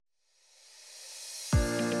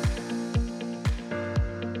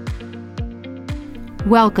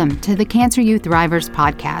Welcome to the Cancer You Thrivers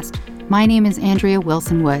podcast. My name is Andrea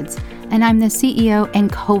Wilson Woods, and I'm the CEO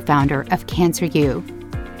and co-founder of Cancer You.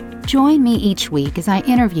 Join me each week as I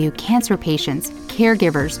interview cancer patients,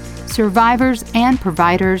 caregivers, survivors, and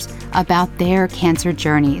providers about their cancer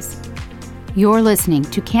journeys. You're listening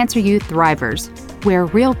to Cancer You Thrivers, where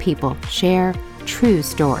real people share true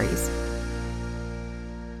stories.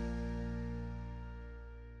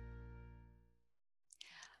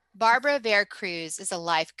 Barbara Vercruysse is a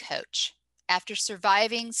life coach. After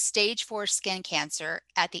surviving stage 4 skin cancer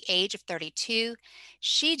at the age of 32,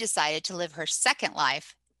 she decided to live her second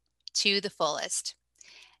life to the fullest.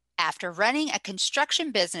 After running a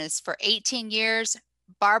construction business for 18 years,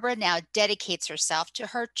 Barbara now dedicates herself to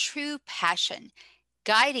her true passion,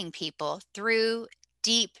 guiding people through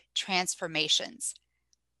deep transformations.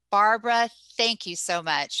 Barbara, thank you so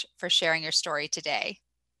much for sharing your story today.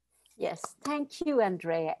 Yes, thank you,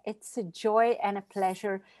 Andrea. It's a joy and a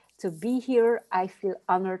pleasure to be here. I feel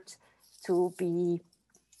honored to be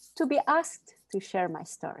asked to share my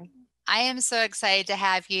story. I am so excited to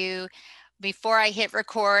have you. Before I hit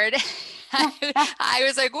record, I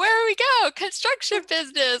was like, where do we go? Construction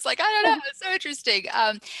business. Like, I don't know. It's so interesting.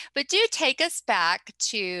 But do take us back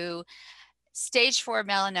to stage 4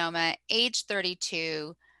 melanoma, age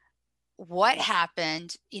 32. What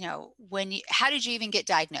happened? How did you even get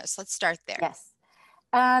diagnosed? Let's start there. Yes,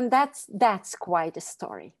 and that's quite a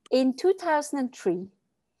story. In 2003,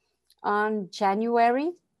 on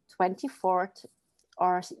January 24th,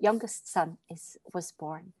 our youngest son was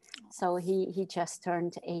born. So he just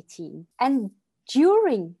turned 18. And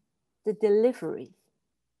during the delivery,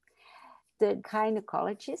 the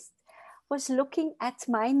gynecologist was looking at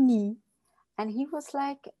my knee, and he was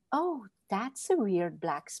like, "Oh, that's a weird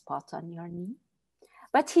black spot on your knee."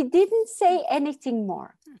 But he didn't say anything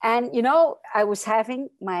more. And, I was having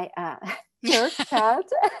my third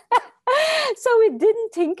child. So we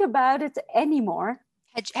didn't think about it anymore.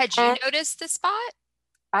 Had you noticed the spot?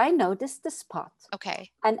 I noticed the spot.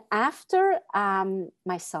 Okay. And after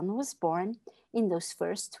my son was born, in those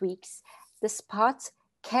first weeks, the spot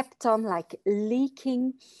kept on like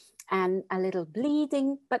leaking and a little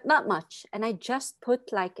bleeding, but not much. And I just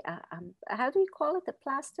put like, how do you call it? A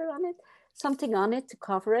plaster on it? Something on it to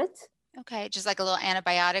cover it. Okay, just like a little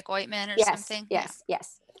antibiotic ointment or something?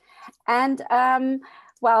 Yes. And I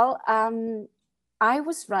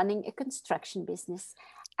was running a construction business,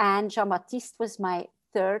 and Jean-Baptiste was my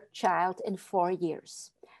third child in 4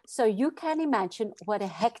 years. So you can imagine what a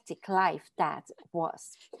hectic life that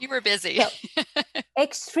was. You were busy. So,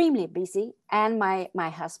 extremely busy. And my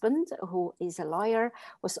husband, who is a lawyer,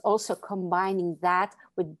 was also combining that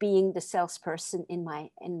with being the salesperson in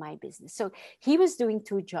my business. So he was doing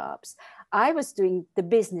 2 jobs. I was doing the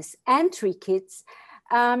business and 3 kids.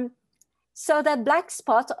 So that black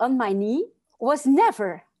spot on my knee was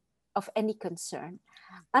never of any concern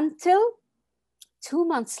until 2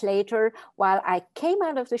 months later, while I came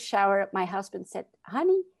out of the shower, my husband said,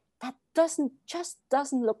 "Honey, that just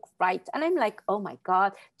doesn't look right." And I'm like, "Oh my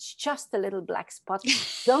God, it's just a little black spot.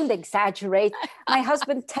 Don't exaggerate." My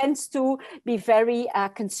husband tends to be very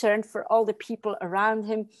concerned for all the people around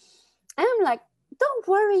him. And I'm like, don't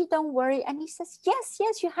worry. And he says, yes,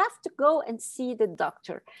 you have to go and see the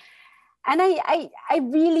doctor. And I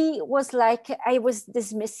really was like, I was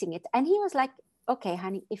dismissing it. And he was like, "Okay,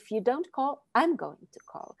 honey, if you don't call, I'm going to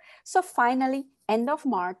call." So finally, end of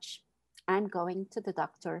March, I'm going to the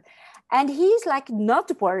doctor. And he's like,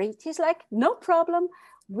 not worried. He's like, "No problem.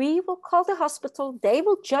 We will call the hospital. They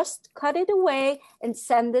will just cut it away and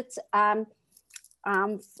send it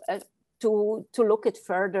to look it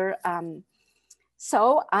further." So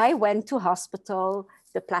I went to hospital.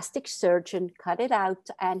 The plastic surgeon cut it out.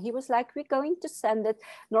 And he was like, "We're going to send it.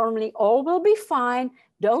 Normally all will be fine.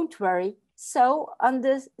 Don't worry." So on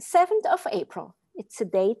the 7th of April, it's a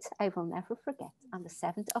date I will never forget. On the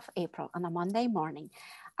 7th of April, on a Monday morning,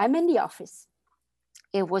 I'm in the office.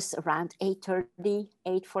 It was around 8:30,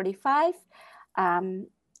 8:45. And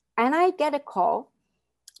I get a call.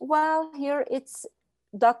 "Well, here it's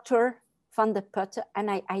Dr. van der Putten." And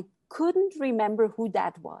I couldn't remember who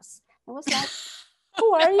that was. I was like, "Who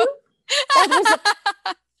are you?"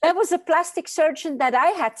 That was a plastic surgeon that I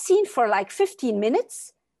had seen for like 15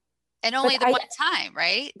 minutes. And only the one time,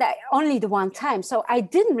 right? Only the one time. So I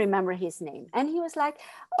didn't remember his name. And he was like,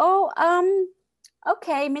 "Oh,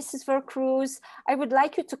 okay, Mrs. Vercruysse, I would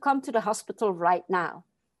like you to come to the hospital right now."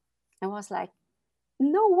 I was like,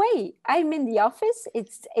 "No way. I'm in the office.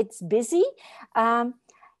 It's busy."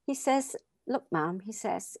 He says, "Look, ma'am," he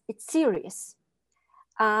says, "it's serious.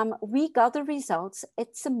 We got the results.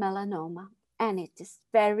 It's a melanoma, and it is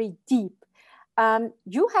very deep.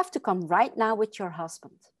 you have to come right now with your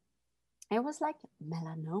husband. I was like,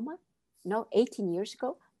 melanoma? No, 18 years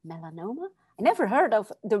ago, melanoma? I never heard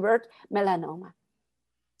of the word melanoma.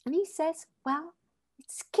 And he says, well,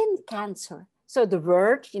 it's skin cancer. So the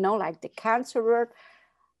word, like the cancer word,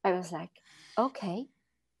 I was like, okay.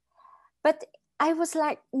 But I was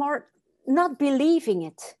like more not believing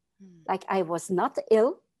it. Like I was not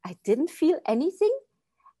ill. I didn't feel anything.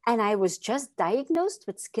 And I was just diagnosed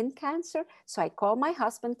with skin cancer. So I call my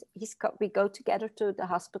husband. We go together to the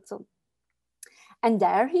hospital. And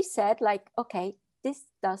there he said, like, okay, this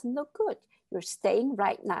doesn't look good. You're staying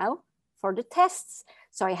right now for the tests.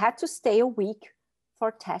 So I had to stay a week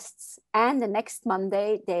for tests. And the next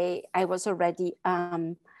Monday, I was already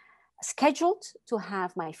scheduled to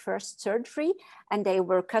have my first surgery. And they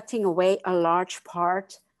were cutting away a large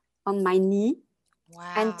part on my knee.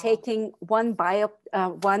 Wow. And taking one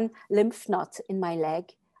lymph node in my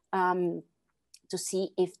leg to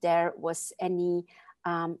see if there was any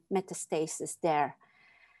metastasis there.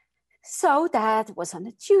 So that was on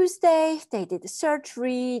a Tuesday. They did the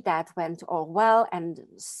surgery. That went all well. And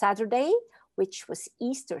Saturday, which was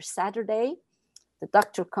Easter Saturday, the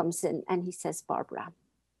doctor comes in and he says, Barbara,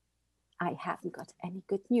 I haven't got any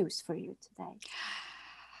good news for you today.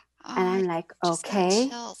 And I'm like, okay. Just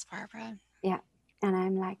got chills, Barbara. Yeah. And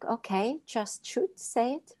I'm like, okay, just shoot,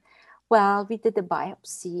 say it. Well, we did the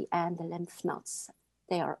biopsy and the lymph nodes.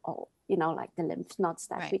 They are all, like the lymph nodes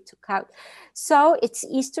that we took out. So it's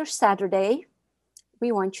Easter Saturday.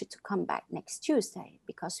 We want you to come back next Tuesday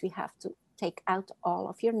because we have to take out all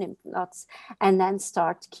of your lymph nodes and then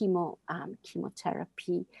start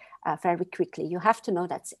chemotherapy very quickly. You have to know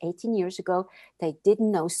that's 18 years ago. They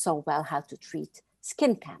didn't know so well how to treat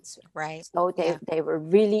skin cancer. Right. So they were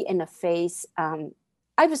really in a phase.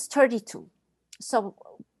 I was 32. So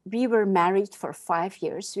we were married for 5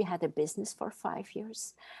 years. We had a business for 5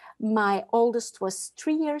 years. My oldest was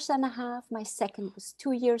 3 years and a half. My second was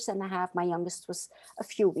 2 years and a half. My youngest was a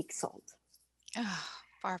few weeks old. Oh,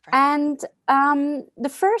 Barbara. And the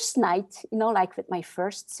first night, like with my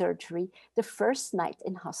first surgery, the first night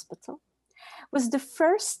in hospital was the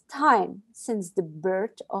first time since the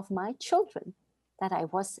birth of my children that I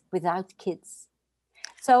was without kids.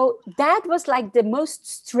 So that was like the most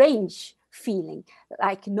strange feeling,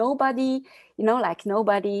 like nobody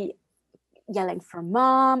yelling for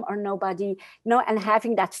mom or nobody, and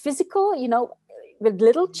having that physical, with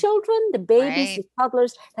little children, the babies, the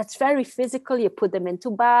toddlers, that's very physical. You put them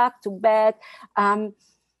into bath, to bed. No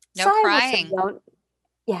so crying. I was alone.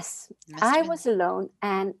 Yes, I was alone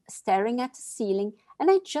and staring at the ceiling,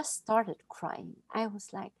 and I just started crying. I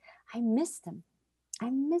was like, I miss them. I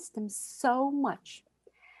miss them so much.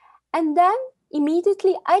 And then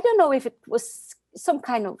immediately, I don't know if it was some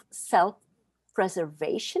kind of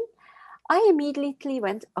self-preservation, I immediately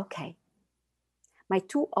went, okay. My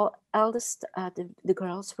two eldest, the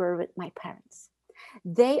girls were with my parents.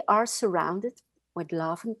 They are surrounded with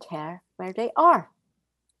love and care where they are.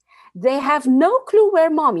 They have no clue where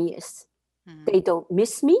mommy is. They don't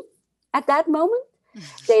miss me at that moment.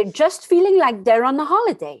 They're just feeling like they're on a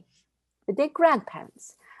holiday with their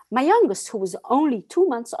grandparents. My youngest, who was only 2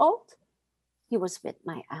 months old, he was with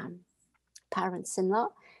my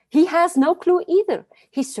parents-in-law. He has no clue either.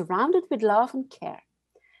 He's surrounded with love and care.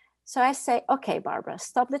 So I say, okay, Barbara,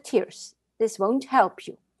 stop the tears. This won't help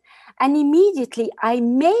you. And immediately I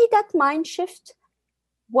made that mind shift.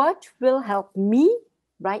 What will help me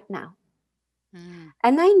right now?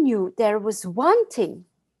 And I knew there was one thing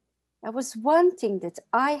that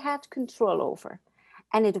I had control over,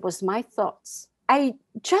 and it was my thoughts. I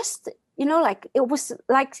just, it was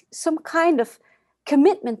like some kind of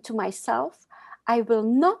commitment to myself. I will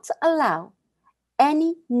not allow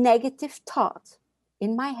any negative thought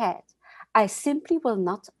in my head. I simply will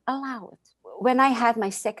not allow it. When I had my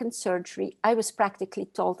second surgery, I was practically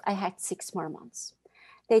told I had 6 more months.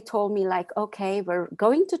 They told me like, okay, we're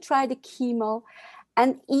going to try the chemo.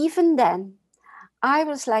 And even then, I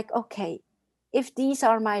was like, okay, if these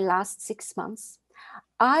are my last 6 months,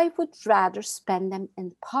 I would rather spend them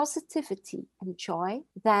in positivity and joy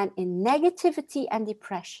than in negativity and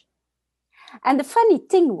depression. And the funny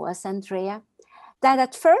thing was, Andrea, that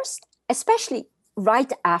at first, especially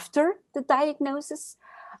right after the diagnosis,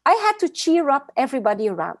 I had to cheer up everybody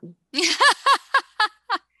around me.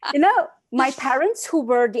 My parents, who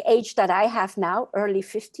were the age that I have now, early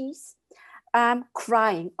 50s,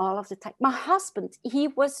 crying all of the time. My husband, he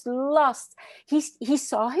was lost. He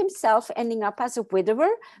saw himself ending up as a widower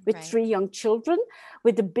with Right. 3 young children,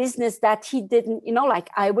 with a business that he didn't, like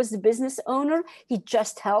I was the business owner. He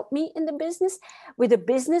just helped me in the business, with a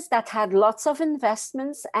business that had lots of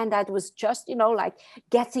investments and that was just, like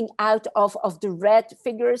getting out of the red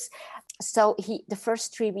figures. So the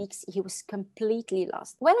first 3 weeks, he was completely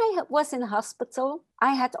lost. When I was in hospital,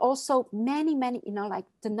 I had also many, like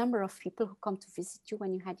the number of people who come to visit you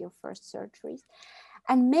when you had your first surgeries.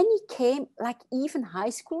 And many came, like even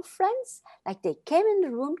high school friends, like they came in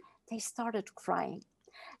the room, they started crying.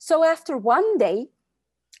 So after one day,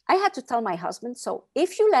 I had to tell my husband, so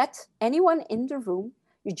if you let anyone in the room,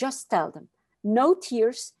 you just tell them, no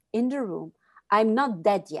tears in the room. I'm not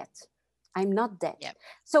dead yet. I'm not dead. Yep.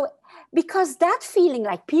 So because that feeling,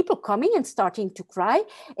 like people coming and starting to cry,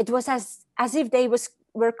 it was as if they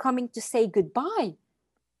were coming to say goodbye.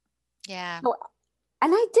 Yeah. So,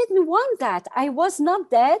 and I didn't want that. I was not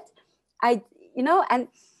dead. And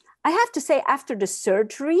I have to say, after the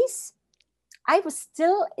surgeries, I was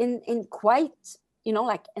still in quite,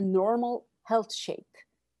 like a normal health shape.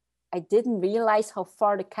 I didn't realize how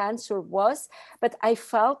far the cancer was, but I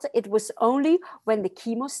felt it was only when the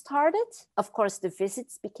chemo started. Of course, the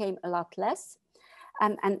visits became a lot less.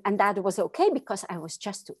 And that was okay because I was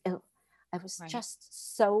just too ill. I was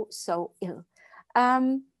just so ill.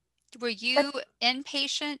 Were you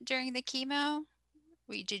inpatient during the chemo?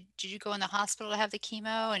 Did you go in the hospital to have the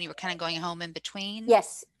chemo and you were kind of going home in between?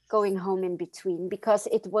 Yes, going home in between, because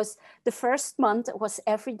it was the first month was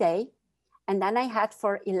every day. And then I had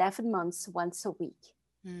for 11 months, once a week.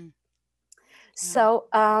 Mm. So,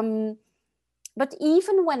 but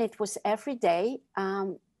even when it was every day,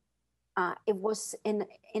 it was in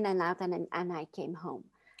and out, and I came home.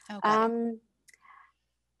 Okay.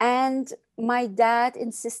 And my dad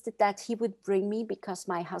insisted that he would bring me, because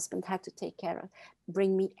my husband had to take care of,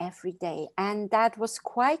 bring me every day. And that was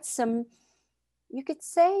quite some, you could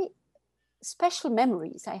say, special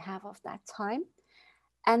memories I have of that time.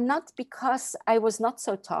 And not because I was not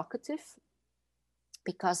so talkative,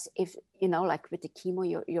 because if, like with the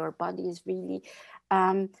chemo, your body is really,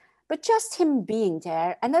 but just him being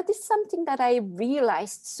there. And that is something that I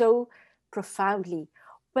realized so profoundly.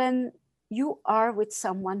 When you are with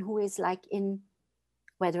someone who is like in,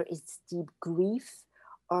 whether it's deep grief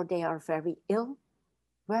or they are very ill,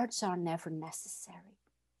 words are never necessary.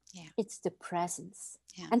 Yeah. It's the presence.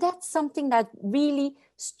 Yeah. And that's something that really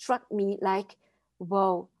struck me, like,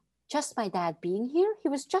 whoa, just my dad being here. He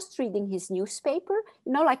was just reading his newspaper,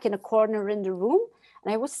 like in a corner in the room.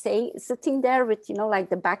 And I was sitting there with,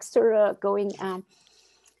 like the Baxter going. And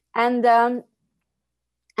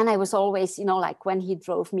I was always, like when he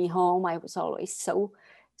drove me home, I was always so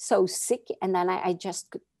sick. And then I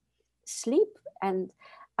just could sleep. And,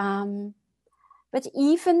 but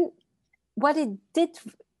even what it did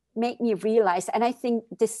make me realize, and I think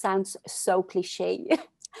this sounds so cliche,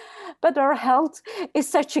 but our health is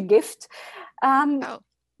such a gift.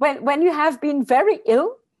 When you have been very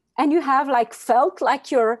ill and you have like felt like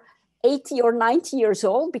you're 80 or 90 years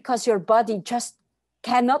old because your body just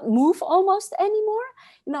cannot move almost anymore,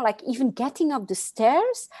 like even getting up the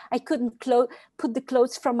stairs, I couldn't put the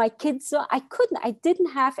clothes from my kids. I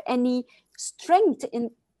didn't have any strength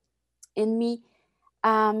in me.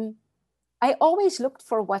 I always looked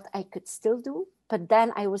for what I could still do, but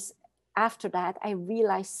then after that, I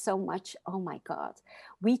realized so much, oh my God,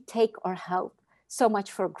 we take our health so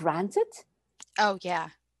much for granted. Oh, yeah.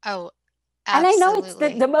 Oh, absolutely.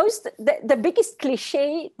 And I know it's the biggest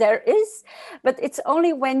cliche there is, but it's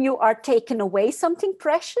only when you are taken away something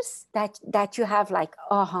precious that you have like,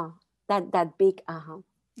 that big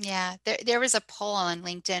Yeah, there was a poll on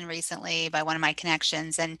LinkedIn recently by one of my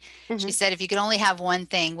connections, and Mm-hmm. she said, if you could only have one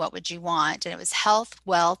thing, what would you want? And it was health,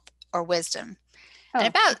 wealth, or wisdom. And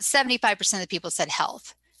about 75% of the people said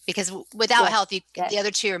health, because without health, the other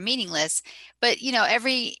two are meaningless. But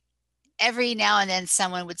every now and then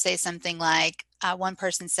someone would say something like, one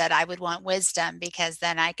person said, I would want wisdom because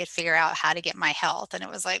then I could figure out how to get my health. And it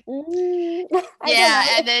was like, yeah.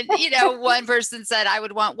 And then, one person said, I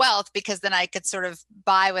would want wealth because then I could sort of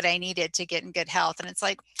buy what I needed to get in good health. And it's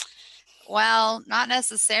like, well, not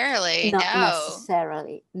necessarily. Not no.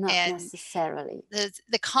 necessarily. Not and necessarily.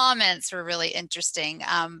 The comments were really interesting.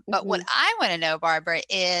 But what I want to know, Barbara,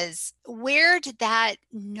 is where did that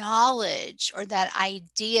knowledge or that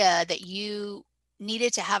idea that you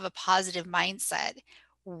needed to have a positive mindset,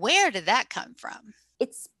 where did that come from?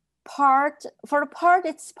 It's part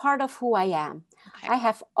of who I am. Okay. I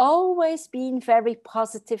have always been very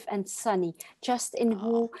positive and sunny, just in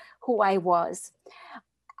who I was.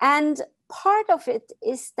 And part of it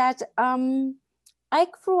is that I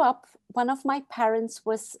grew up, one of my parents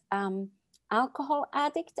was alcohol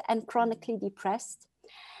addict and chronically depressed.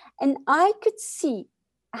 And I could see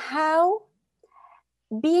how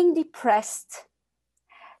being depressed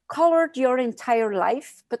colored your entire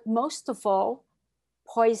life, but most of all,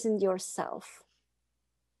 poisoned yourself.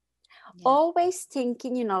 Yeah. Always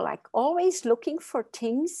thinking, like always looking for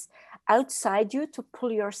things outside you to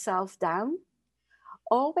pull yourself down.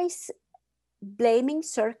 Always blaming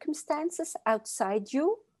circumstances outside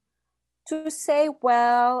you to say,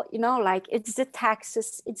 well, like it's the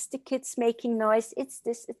taxes, it's the kids making noise, it's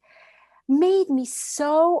this. It made me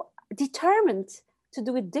so determined to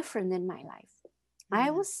do it different in my life.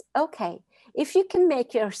 I was, okay, if you can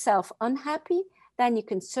make yourself unhappy, then you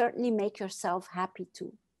can certainly make yourself happy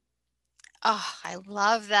too. Oh, I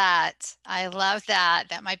love that. I love that.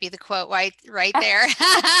 That might be the quote right there. Because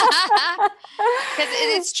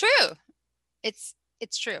it's true. It's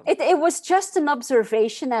true. It was just an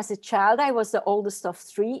observation as a child. I was the oldest of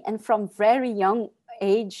three, and from very young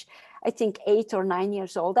age, I think 8 or 9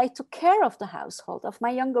 years old, I took care of the household, of my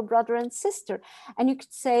younger brother and sister. And you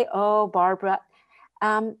could say, oh, Barbara,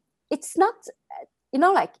 it's not,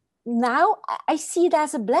 like now I see it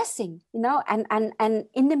as a blessing, and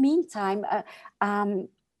in the meantime,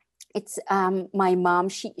 it's my mom,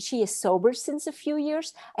 she is sober since a few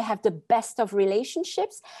years. I have the best of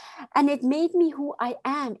relationships, and it made me who I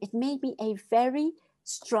am. It made me a very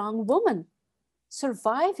strong woman,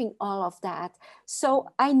 surviving all of that. So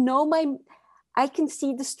I know I can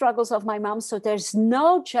see the struggles of my mom. So there's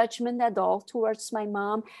no judgment at all towards my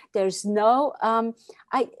mom. There's no,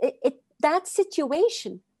 that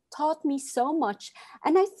situation taught me so much.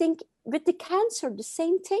 And I think with the cancer, the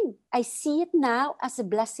same thing. I see it now as a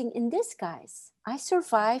blessing in disguise. I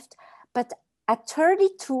survived, but at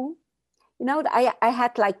 32, I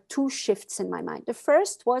had like 2 shifts in my mind. The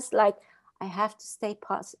first was like, I have to stay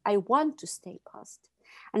positive. I want to stay positive.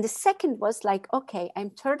 And the second was like, okay, I'm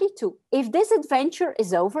 32. If this adventure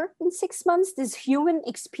is over in 6 months, this human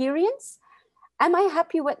experience, am I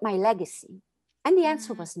happy with my legacy? And the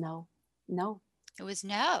answer was no. It was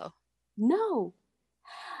no. No.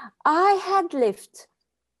 I had lived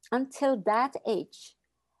until that age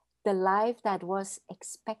the life that was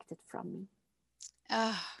expected from me.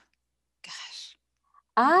 Oh, gosh.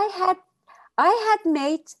 I had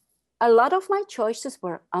made a lot of my choices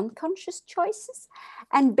were unconscious choices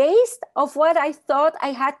and based of what I thought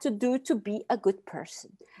I had to do to be a good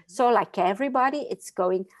person. So like everybody, it's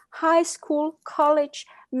going high school, college,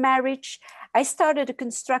 marriage. I started a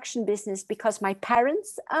construction business because my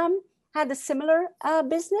parents had a similar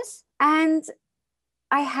business. And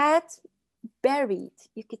I had buried,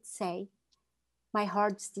 you could say, my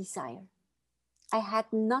heart's desire. I had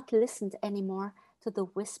not listened anymore to the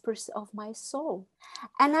whispers of my soul.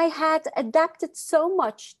 And I had adapted so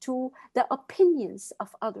much to the opinions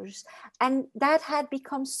of others. And that had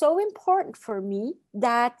become so important for me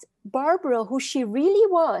that Barbara, who she really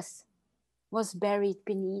was buried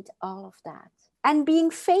beneath all of that. And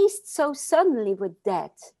being faced so suddenly with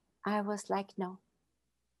death, I was like, no,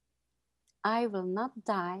 I will not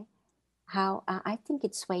die. How I think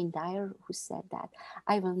it's Wayne Dyer who said that.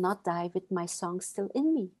 I will not die with my song still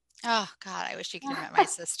in me. Oh, God, I wish you could have met my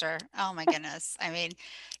sister. Oh, my goodness. I mean,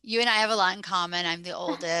 you and I have a lot in common. I'm the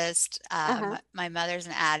oldest. My mother's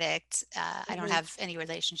an addict. I don't have any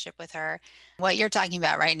relationship with her. What you're talking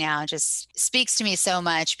about right now just speaks to me so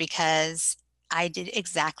much because I did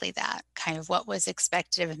exactly that, kind of what was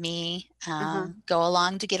expected of me, go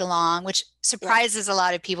along to get along, which surprises a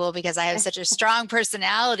lot of people because I have such a strong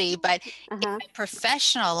personality. But in my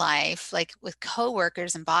professional life, like with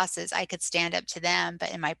coworkers and bosses, I could stand up to them.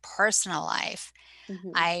 But in my personal life,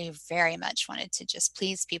 I very much wanted to just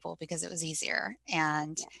please people because it was easier.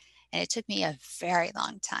 And it took me a very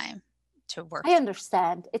long time to work. I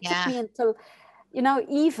understand. It took me until,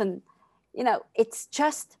 even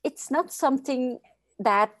it's not something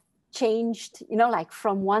that changed, like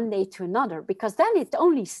from one day to another, because then it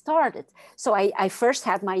only started. So I first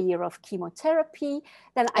had my year of chemotherapy,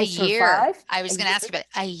 then I survived. I was going to ask you about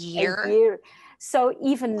a year. A year. So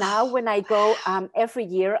even now when I go, every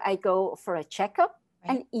year I go for a checkup.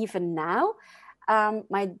 And even now,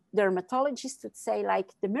 my dermatologist would say like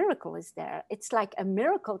the miracle is there. It's like a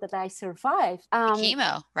miracle that I survived. The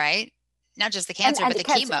chemo, right? Not just the cancer, but the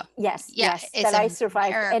chemo. Yes, that I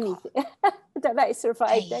survived anything. That I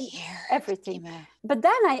survived everything. But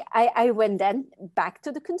then I went then back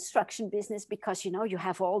to the construction business because, you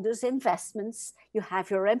have all those investments, you have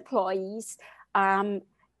your employees,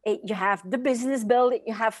 you have the business building,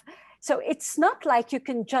 you have, So it's not like you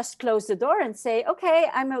can just close the door and say, okay,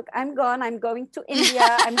 I'm gone. I'm going to India.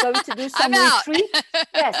 I'm going to do some I'm out. retreat.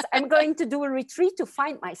 Yes, I'm going to do a retreat to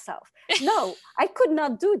find myself. No, I could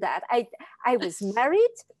not do that. I was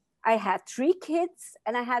married. I had 3 kids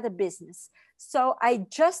and I had a business. So I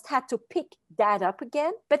just had to pick that up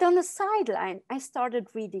again. But on the sideline, I started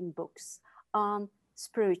reading books on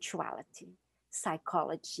spirituality,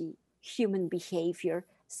 psychology, human behavior,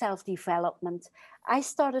 self-development. I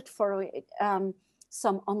started for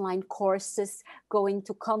some online courses, going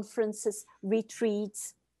to conferences,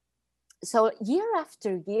 retreats. So year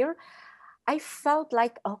after year, I felt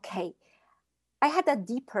like, okay, I had a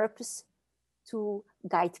deep purpose to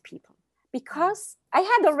guide people because I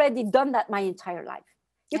had already done that my entire life.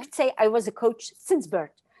 You could say I was a coach since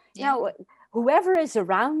birth. Now, whoever is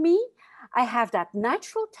around me, I have that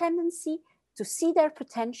natural tendency to see their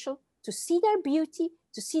potential, to see their beauty,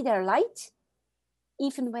 to see their light,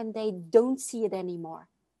 even when they don't see it anymore.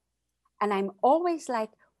 And I'm always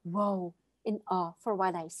like, whoa, in awe for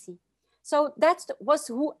what I see. So that was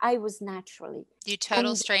who I was naturally. Do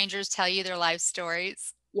total strangers tell you their life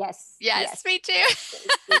stories? Yes. Yes, me too. Yes,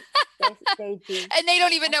 they do. And they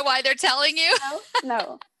don't even know why they're telling you.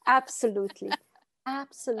 No, absolutely.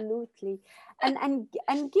 Absolutely. And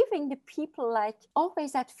giving the people like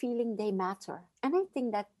always that feeling they matter. And I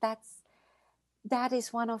think that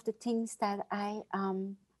is one of the things that I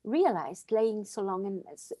realized laying so long in,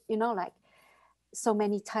 like so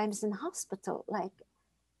many times in hospital, like,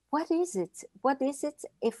 what is it? What is it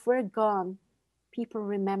if we're gone? People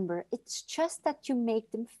remember. It's just that you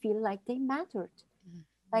make them feel like they mattered,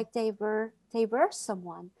 like they were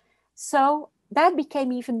someone. So that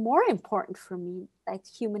became even more important for me, like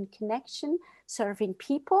human connection, serving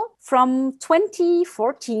people. From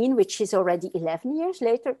 2014, which is already 11 years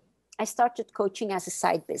later, I started coaching as a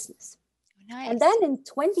side business. Nice. And then in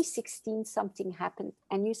 2016, something happened.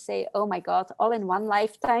 And you say, oh my God, all in one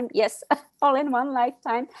lifetime. Yes, all in one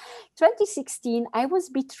lifetime. 2016, I was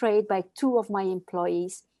betrayed by 2 of my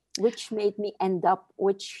employees, which made me end up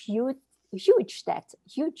with huge debt.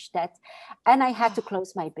 And I had to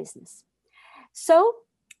close my business. So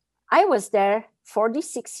I was there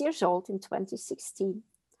 46 years old in 2016.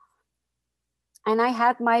 And I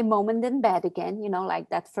had my moment in bed again, like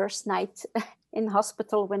that first night in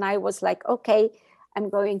hospital when I was like, okay, I'm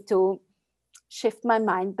going to shift my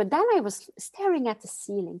mind. But then I was staring at the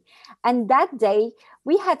ceiling. And that day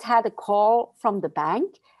we had a call from the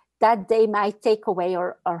bank that they might take away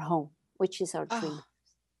our home, which is our dream.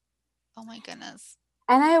 Oh my goodness.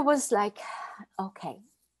 And I was like, okay,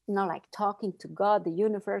 like talking to God, the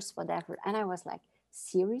universe, whatever. And I was like,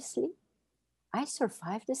 seriously? I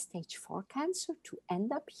survived the stage 4 cancer to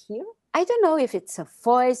end up here? I don't know if it's a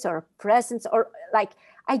voice or a presence or like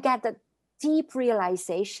I got that deep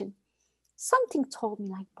realization. Something told me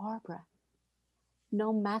like, Barbara,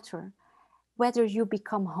 no matter whether you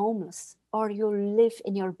become homeless or you live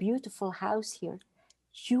in your beautiful house here,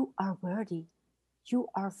 you are worthy. You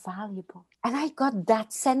are valuable. And I got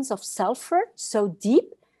that sense of self-worth so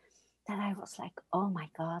deep that I was like, oh my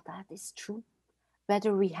God, that is true.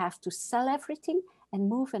 Whether we have to sell everything and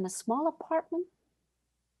move in a small apartment,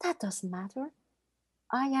 that doesn't matter.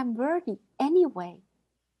 I am worthy anyway.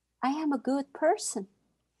 I am a good person.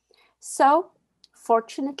 So,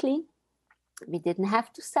 fortunately, we didn't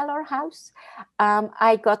have to sell our house.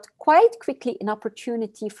 I got quite quickly an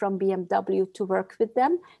opportunity from BMW to work with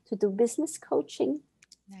them to do business coaching.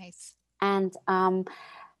 Nice. And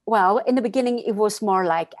well, in the beginning, it was more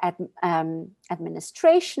like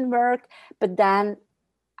administration work, but then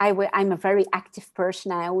I'm a very active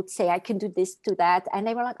person. I would say I can do this, do that. And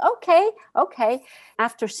they were like, okay.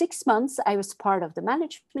 After 6 months, I was part of the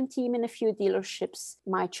management team in a few dealerships.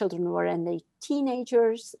 My children were in the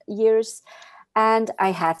teenagers years, and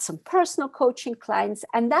I had some personal coaching clients.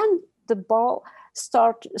 And then the ball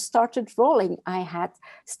started rolling. I had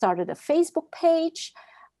started a Facebook page,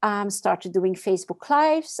 started doing Facebook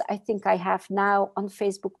Lives. I think I have now on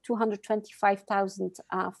Facebook 225,000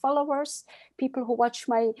 followers, people who watch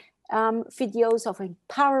my videos of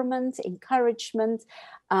empowerment, encouragement.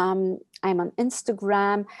 I'm on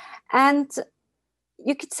Instagram. And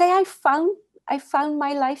you could say I found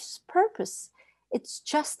my life's purpose. It's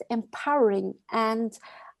just empowering and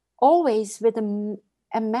always with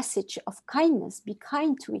a message of kindness. Be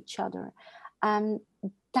kind to each other.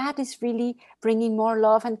 That is really bringing more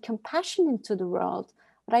love and compassion into the world.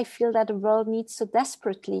 What I feel that the world needs so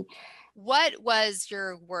desperately. What was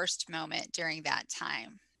your worst moment during that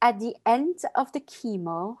time? At the end of the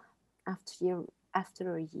chemo,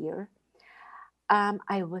 after a year,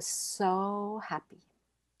 I was so happy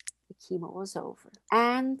chemo was over.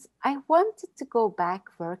 And I wanted to go back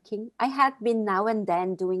working. I had been now and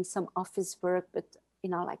then doing some office work, but,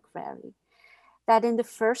 like rarely. That in the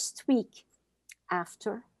first week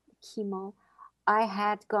after the chemo, I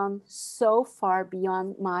had gone so far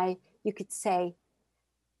beyond my, you could say,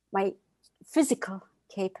 my physical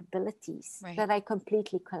capabilities that I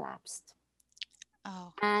completely collapsed.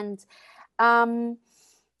 Oh. And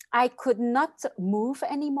I could not move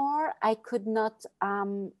anymore. I could not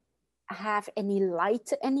have any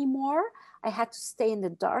light anymore. I had to stay in the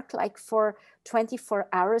dark like for 24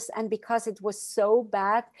 hours. And because it was so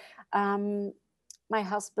bad, my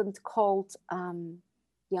husband called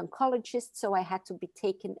the oncologist. So I had to be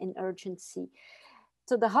taken in urgency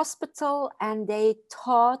to the hospital, and they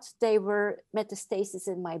thought they were metastasis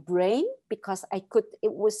in my brain because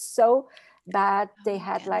it was so bad. They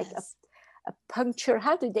had like a puncture.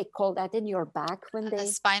 How do they call that in your back when a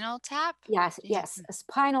spinal tap? Yes, a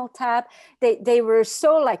spinal tap. They were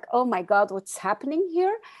so like, oh my God, what's happening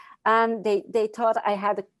here? And they thought I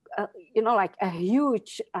had like a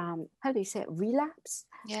huge, how do you say it, relapse?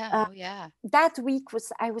 Yeah, That week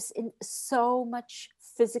I was in so much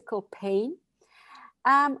physical pain,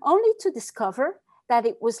 only to discover that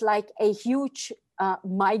it was like a huge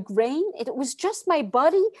migraine. It was just my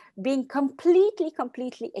body being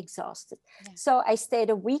completely exhausted. Yeah. So I stayed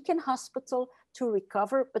a week in hospital to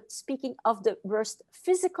recover. But speaking of the worst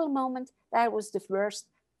physical moment, that was the worst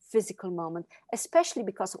physical moment, especially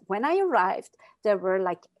because when I arrived, there were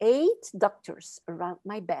like 8 doctors around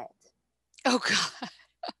my bed. Oh God.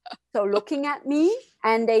 So looking at me,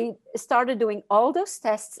 and they started doing all those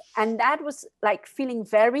tests, and that was like feeling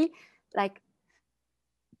very like,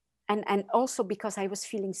 and also because I was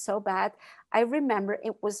feeling so bad, I remember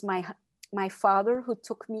it was my father who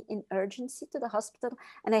took me in urgency to the hospital,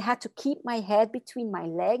 and I had to keep my head between my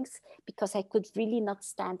legs because I could really not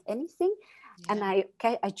stand anything. Yeah. And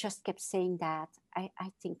I just kept saying that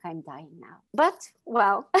I think I'm dying now. But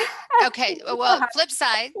well. Okay. Well, flip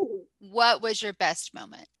side, what was your best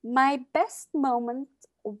moment? My best moment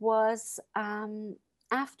was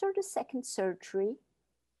after the second surgery.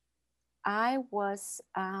 I was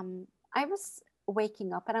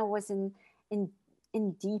waking up, and I was in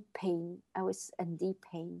deep pain. I was in deep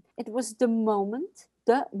pain. It was the moment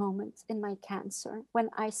in my cancer when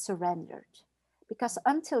I surrendered. Because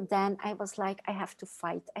until then, I was like, I have to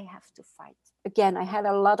fight. Again, I had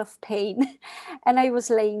a lot of pain, and I was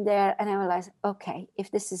laying there, and I realized, okay,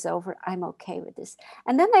 if this is over, I'm okay with this.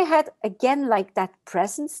 And then I had, again, like that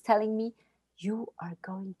presence telling me, you are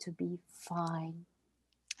going to be fine.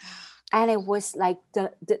 And it was like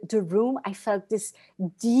the room, I felt this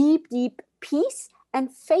deep peace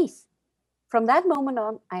and faith. From that moment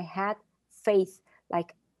on, I had faith,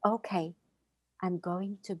 like, okay, I'm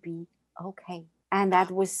going to be okay. And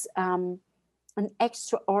that was an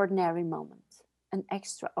extraordinary moment.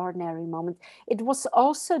 It was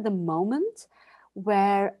also the moment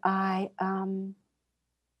where I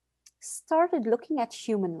started looking at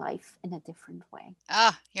human life in a different way.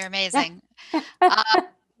 Oh, you're amazing.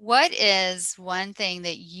 What is one thing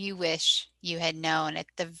that you wish you had known at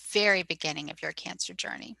the very beginning of your cancer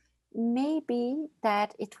journey? Maybe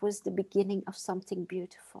that it was the beginning of something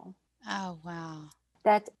beautiful. Oh, wow.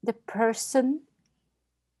 That the person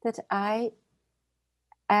that I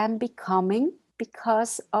am becoming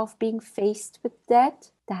because of being faced with that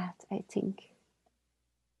I think.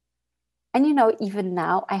 And even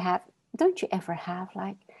now I have, don't you ever have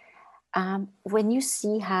like, when you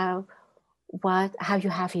see how you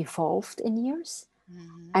have evolved in years,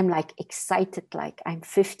 mm-hmm. I'm like excited, like I'm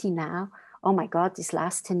 50 now. Oh my God, these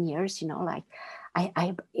last 10 years, like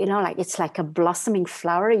I like it's like a blossoming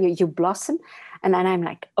flower. You blossom, and then I'm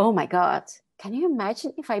like, oh my God, can you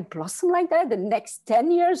imagine if I blossom like that the next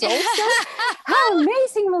 10 years also? How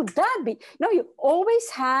amazing will that be? You always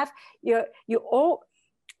have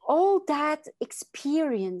all that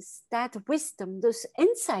experience, that wisdom, those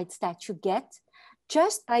insights that you get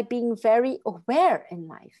just by being very aware in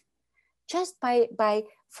life, just by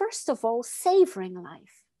first of all savoring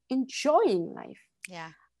life, enjoying life.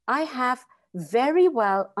 Yeah, I have very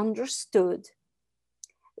well understood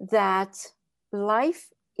that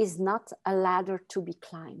life is not a ladder to be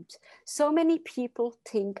climbed. So many people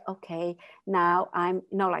think, okay, now I'm,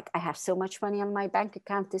 like I have so much money on my bank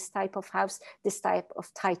account, this type of house, this type of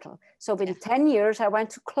title. So in 10 years, I want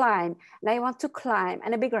to climb, and I want to climb,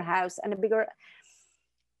 and a bigger house, and a bigger...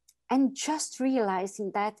 And just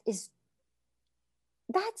realizing that's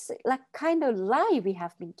like kind of lie we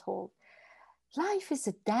have been told. Life is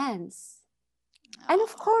a dance. And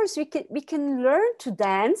of course, we can learn to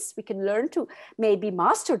dance. We can learn to maybe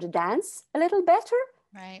master the dance a little better.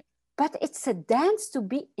 Right. but it's a dance to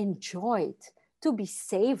be enjoyed, to be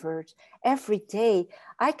savored every day.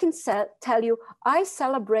 I can tell you, I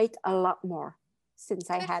celebrate a lot more since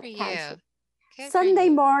I Good had for cancer. you. Good for Sunday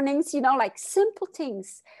you. mornings, like simple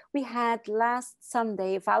things. We had last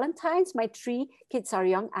Sunday, Valentine's. My 3 kids are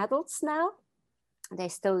young adults now. They're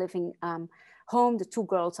still living home. The 2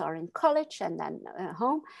 girls are in college and then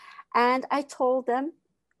home. And I told them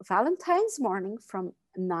Valentine's morning from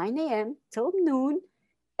 9 a.m. till noon,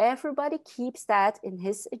 everybody keeps that in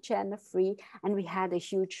his agenda free. And we had a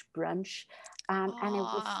huge brunch. And it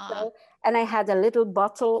was so, and I had a little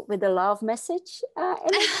bottle with a love message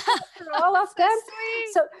in it for all of them.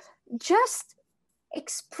 Sweet. So just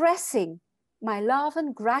expressing my love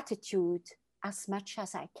and gratitude as much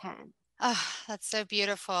as I can. Oh, that's so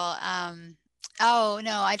beautiful. Oh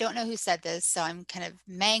no, I don't know who said this, so I'm kind of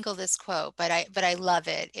mangle this quote, but I love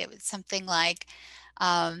it. It was something like,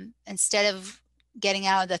 instead of getting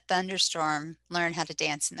out of the thunderstorm, learn how to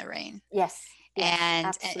dance in the rain. Yes, And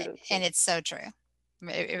absolutely. and it's so true.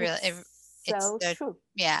 It really it's so so true.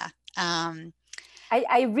 Yeah.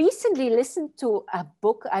 I recently listened to a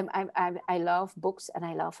book. I love books and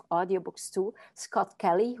I love audiobooks too. Scott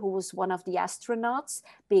Kelly, who was one of the astronauts,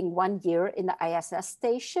 being 1 year in the ISS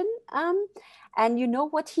station. And you know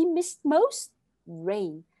what he missed most?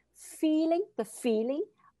 Rain. The feeling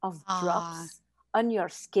of drops on your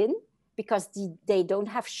skin, because they don't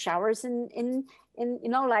have showers in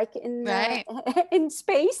like in Right. in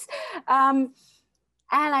space.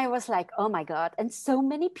 And I was like, oh my God. And so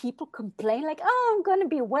many people complain like, oh, I'm going to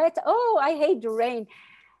be wet. Oh, I hate the rain.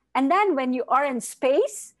 And then when you are in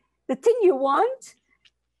space, the thing you want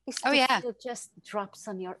is to feel just drops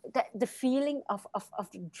on your, the feeling of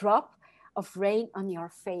the drop of rain on your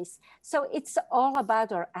face. So it's all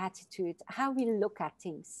about our attitude, how we look at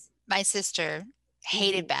things. My sister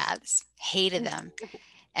hated baths, hated them.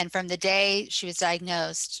 And from the day she was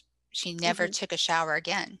diagnosed, she never took a shower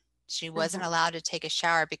again. She wasn't allowed to take a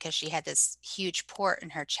shower because she had this huge port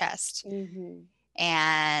in her chest.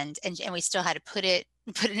 And we still had to put it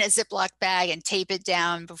in a Ziploc bag and tape it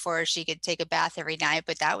down before she could take a bath every night.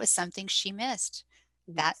 But that was something she missed.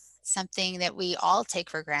 Yes. That's something that we all take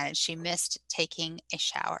for granted. She missed taking a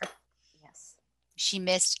shower. Yes. She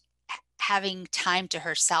missed having time to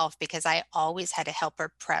herself because I always had to help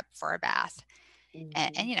her prep for a bath.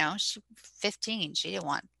 And you know, she 15, she didn't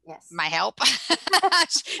want my help.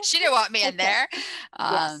 She didn't want me in there.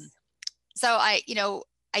 So I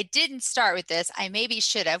didn't start with this. I maybe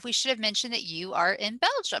should have. We should have mentioned that you are in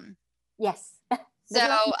Belgium. Yes. So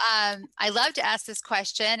I love to ask this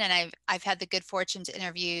question, and I've had the good fortune to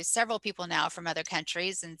interview several people now from other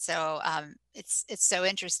countries, and so it's so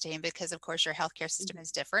interesting because, of course, your healthcare system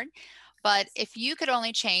is different. But if you could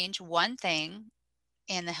only change one thing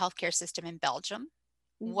in the healthcare system in Belgium,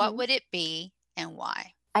 what would it be and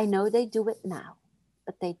why? I know they do it now,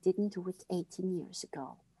 but they didn't do it 18 years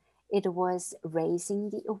ago. It was raising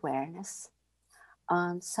the awareness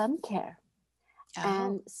on sun care.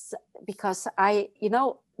 And because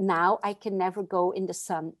now I can never go in the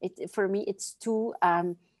sun. For me, it's too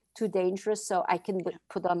dangerous. So I can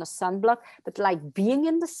put on a sunblock, but like being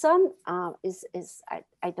in the sun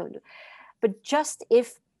I don't know. But just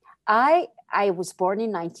if I was born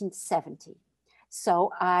in 1970.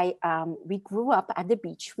 So we grew up at the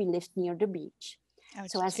beach. We lived near the beach.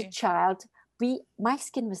 So as a child, my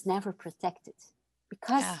skin was never protected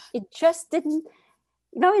because it just didn't,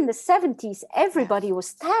 in the 70s, everybody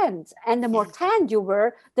was tanned, and the more tanned you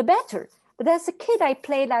were, the better. But as a kid, I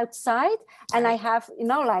played outside, and I have,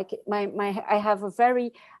 I have a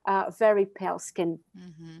very, very pale skin.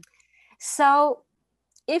 So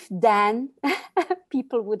if then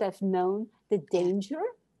people would have known the danger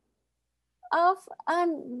of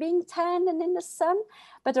being tan and in the sun,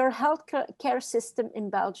 but our healthcare system in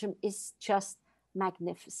Belgium is just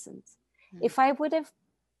magnificent. If I would have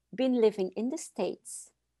been living in the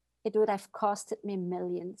States, it would have costed me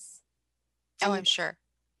millions. I'm sure.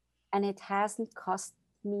 And it hasn't cost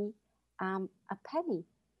me a penny,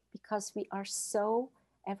 because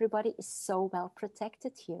everybody is so well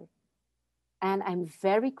protected here. And I'm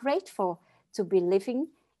very grateful to be living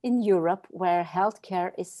in Europe, where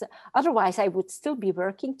healthcare is, otherwise I would still be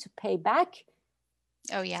working to pay back.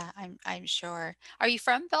 Oh yeah, I'm sure. Are you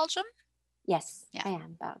from Belgium? Yes, I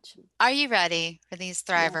am Belgian. Are you ready for these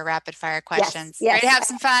Thriver rapid fire questions? Yes. Ready to have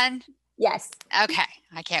some fun? Yes. Okay,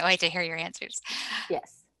 I can't wait to hear your answers.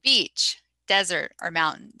 Yes. Beach, desert, or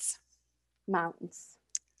mountains? Mountains.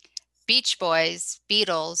 Beach Boys,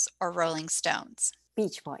 Beatles, or Rolling Stones?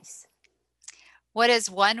 Beach Boys. What is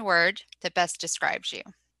one word that best describes you?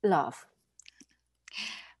 Love.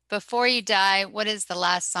 Before you die, what is the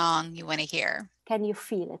last song you want to hear? Can You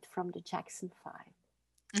Feel It from the Jackson 5?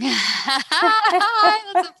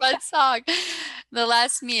 That's a fun song. The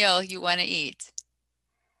last meal you want to eat?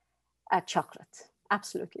 Chocolate.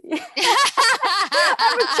 Absolutely.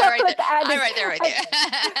 I'm a chocolate addict. I'm right there with you.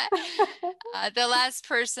 The last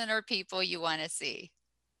person or people you want to see?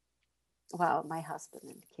 Well, my husband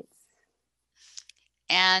and kids.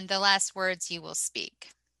 And the last words you will speak?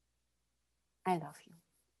 I love you.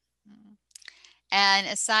 And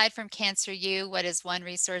aside from Cancer U, what is one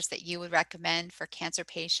resource that you would recommend for cancer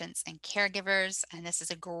patients and caregivers? And this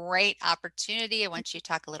is a great opportunity. I want you to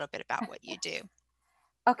talk a little bit about what you do.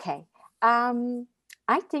 Okay.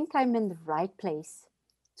 I think I'm in the right place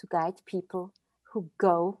to guide people who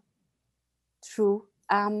go through,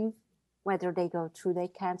 whether they go through their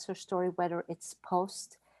cancer story, whether it's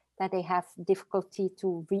post, that they have difficulty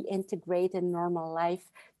to reintegrate in normal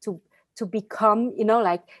life, to become,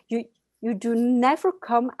 like you do never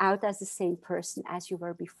come out as the same person as you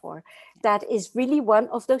were before. That is really one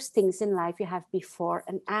of those things in life you have before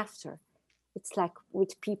and after. It's like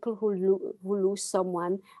with people who lose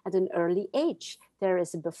someone at an early age. There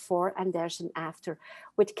is a before and there's an after.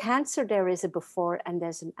 With cancer, there is a before and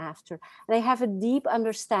there's an after. And I have a deep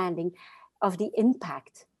understanding of the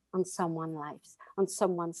impact on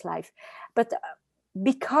someone's life. But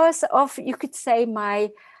because of, you could say,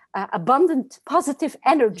 my abundant positive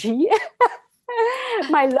energy,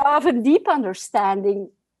 my love and deep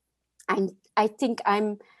understanding, I think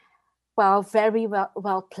I'm very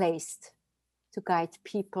well placed to guide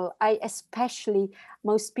people.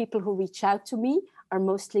 Most people who reach out to me are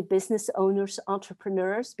mostly business owners,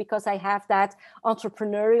 entrepreneurs, because I have that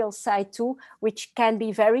entrepreneurial side too, which can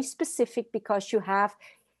be very specific because you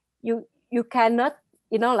cannot,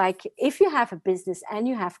 like if you have a business and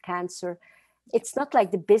you have cancer, it's not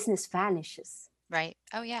like the business vanishes. Right.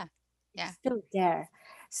 Oh, yeah. Yeah. It's still there.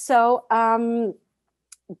 So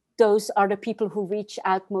those are the people who reach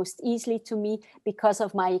out most easily to me because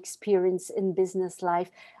of my experience in business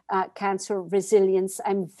life, cancer resilience.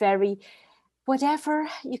 I'm very, whatever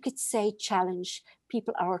you could say, challenge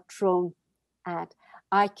people are thrown at.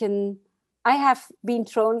 I have been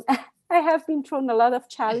thrown a lot of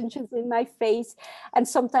challenges in my face. And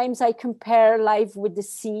sometimes I compare life with the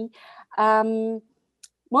sea.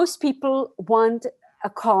 Most people want a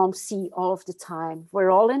calm sea all of the time. We're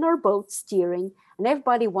all in our boat steering, and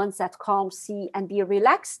everybody wants that calm sea and be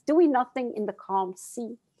relaxed, doing nothing in the calm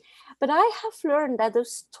sea. But I have learned that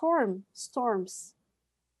those storms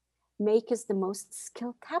make us the most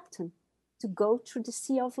skilled captain to go through the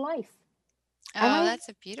sea of life. Oh, that's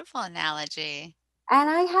a beautiful analogy. And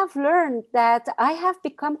I have learned that I have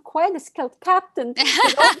become quite a skilled captain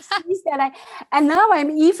with all the seas and now I'm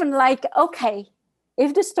even like, okay,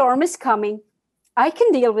 if the storm is coming, I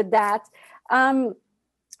can deal with that.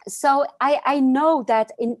 So I know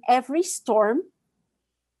that in every storm,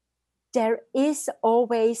 there is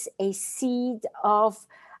always a seed of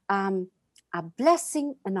a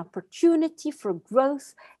blessing, an opportunity for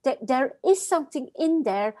growth. That there is something in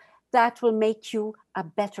there that will make you a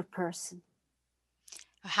better person.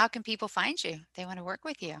 How can people find you? They want to work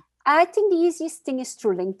with you. I think the easiest thing is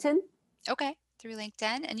through LinkedIn. Okay, through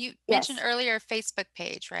LinkedIn. And you mentioned earlier a Facebook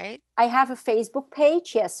page, right? I have a Facebook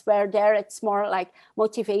page, yes, where there it's more like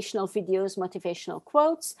motivational videos, motivational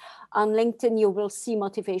quotes. On LinkedIn, you will see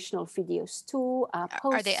motivational videos too. Posts,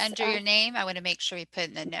 are they under your name? I want to make sure we put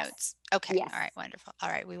in the notes. Okay. Yes. All right. Wonderful. All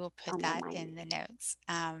right. We will put that in the notes.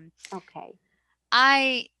 Okay.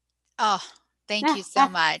 Thank you so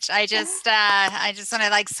much. I just want to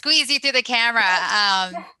like squeeze you through the camera.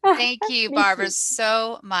 Thank you, Barbara,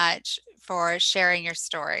 so much for sharing your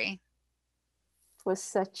story. It was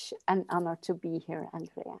such an honor to be here,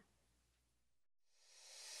 Andrea.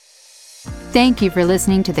 Thank you for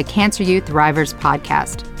listening to the Cancer U Thrivers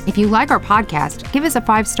podcast. If you like our podcast, give us a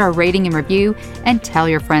 5-star rating and review and tell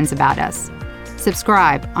your friends about us.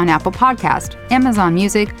 Subscribe on Apple Podcast, Amazon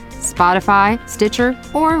Music, Spotify, Stitcher,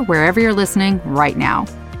 or wherever you're listening right now.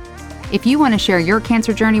 If you want to share your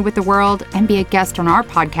cancer journey with the world and be a guest on our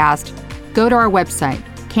podcast, go to our website,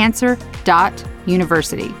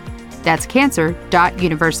 cancer.university. That's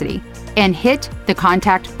cancer.university, and hit the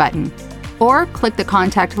contact button, or click the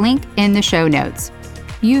contact link in the show notes.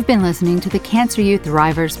 You've been listening to the Cancer U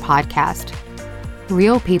Thrivers podcast.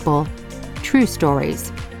 Real people, true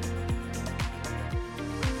stories.